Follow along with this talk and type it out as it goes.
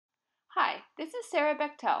Hi, this is Sarah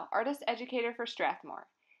Becktel, Artist Educator for Strathmore.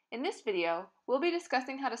 In this video, we'll be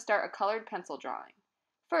discussing how to start a colored pencil drawing.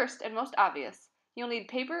 First, and most obvious, you'll need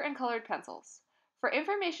paper and colored pencils. For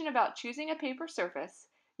information about choosing a paper surface,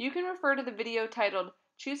 you can refer to the video titled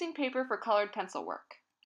Choosing Paper for Colored Pencil Work.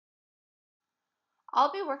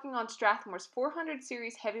 I'll be working on Strathmore's 400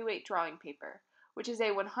 series heavyweight drawing paper, which is a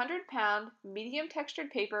 100-pound, medium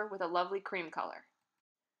textured paper with a lovely cream color.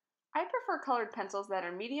 I prefer colored pencils that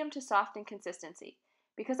are medium to soft in consistency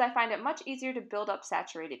because I find it much easier to build up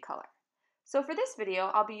saturated color. So for this video,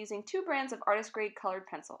 I'll be using two brands of artist grade colored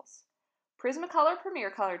pencils. Prismacolor Premier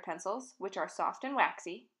colored pencils, which are soft and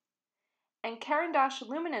waxy, and Caran d'Ache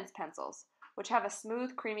Luminance pencils, which have a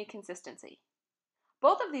smooth, creamy consistency.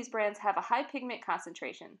 Both of these brands have a high pigment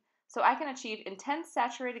concentration, so I can achieve intense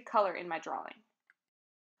saturated color in my drawing.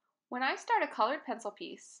 When I start a colored pencil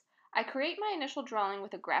piece, I create my initial drawing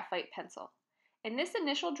with a graphite pencil. In this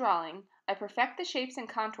initial drawing, I perfect the shapes and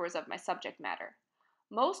contours of my subject matter.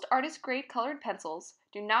 Most artist-grade colored pencils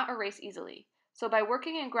do not erase easily, so by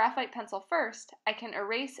working in graphite pencil first, I can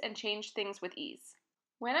erase and change things with ease.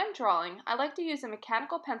 When I'm drawing, I like to use a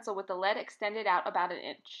mechanical pencil with the lead extended out about 1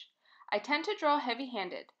 inch. I tend to draw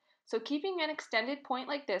heavy-handed, so keeping an extended point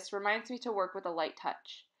like this reminds me to work with a light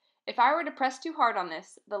touch. If I were to press too hard on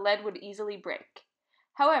this, the lead would easily break.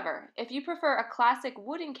 However, if you prefer a classic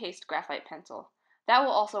wood-encased graphite pencil, that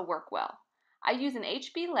will also work well. I use an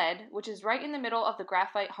HB lead, which is right in the middle of the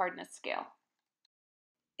graphite hardness scale.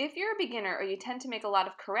 If you're a beginner or you tend to make a lot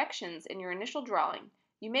of corrections in your initial drawing,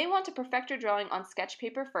 you may want to perfect your drawing on sketch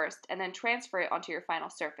paper first and then transfer it onto your final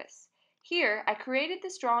surface. Here, I created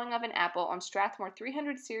this drawing of an apple on Strathmore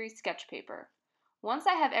 300 series sketch paper. Once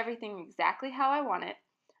I have everything exactly how I want it,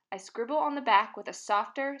 I scribble on the back with a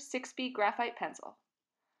softer 6B graphite pencil.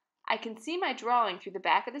 I can see my drawing through the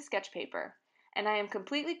back of the sketch paper, and I am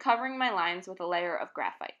completely covering my lines with a layer of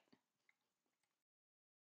graphite.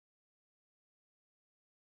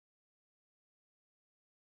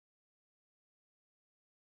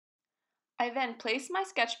 I then place my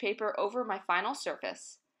sketch paper over my final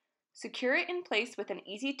surface, secure it in place with an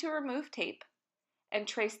easy-to-remove tape, and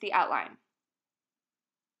trace the outline.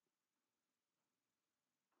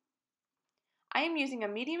 I am using a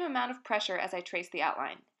medium amount of pressure as I trace the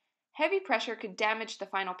outline. Heavy pressure could damage the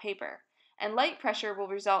final paper, and light pressure will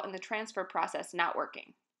result in the transfer process not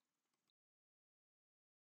working.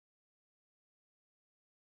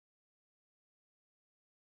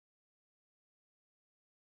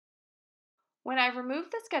 When I remove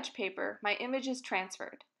the sketch paper, my image is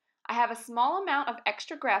transferred. I have a small amount of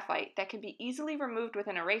extra graphite that can be easily removed with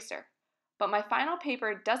an eraser, but my final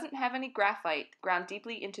paper doesn't have any graphite ground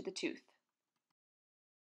deeply into the tooth.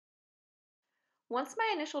 Once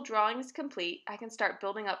my initial drawing is complete, I can start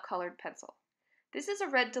building up colored pencil. This is a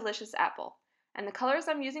red delicious apple, and the colors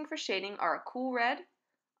I'm using for shading are a cool red,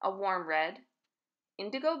 a warm red,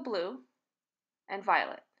 indigo blue, and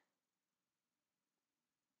violet.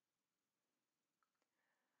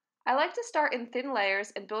 I like to start in thin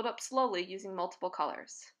layers and build up slowly using multiple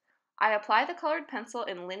colors. I apply the colored pencil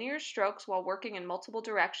in linear strokes while working in multiple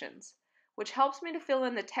directions, which helps me to fill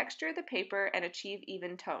in the texture of the paper and achieve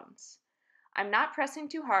even tones. I'm not pressing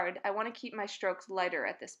too hard, I want to keep my strokes lighter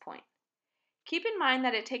at this point. Keep in mind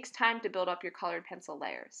that it takes time to build up your colored pencil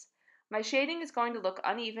layers. My shading is going to look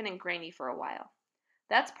uneven and grainy for a while.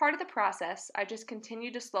 That's part of the process, I just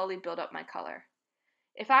continue to slowly build up my color.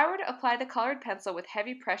 If I were to apply the colored pencil with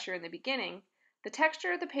heavy pressure in the beginning, the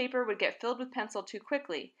texture of the paper would get filled with pencil too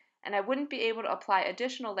quickly, and I wouldn't be able to apply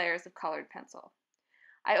additional layers of colored pencil.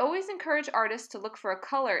 I always encourage artists to look for a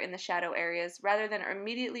color in the shadow areas rather than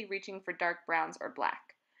immediately reaching for dark browns or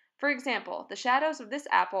black. For example, the shadows of this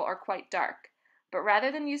apple are quite dark, but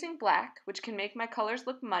rather than using black, which can make my colors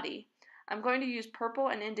look muddy, I'm going to use purple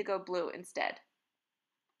and indigo blue instead.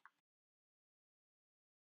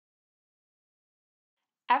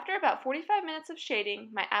 After about 45 minutes of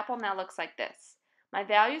shading, my apple now looks like this. My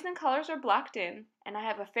values and colors are blocked in, and I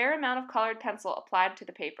have a fair amount of colored pencil applied to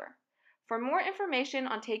the paper. For more information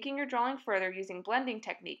on taking your drawing further using blending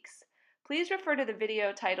techniques, please refer to the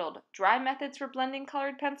video titled Dry Methods for Blending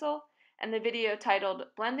Colored Pencil and the video titled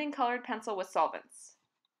Blending Colored Pencil with Solvents.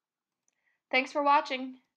 Thanks for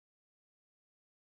watching!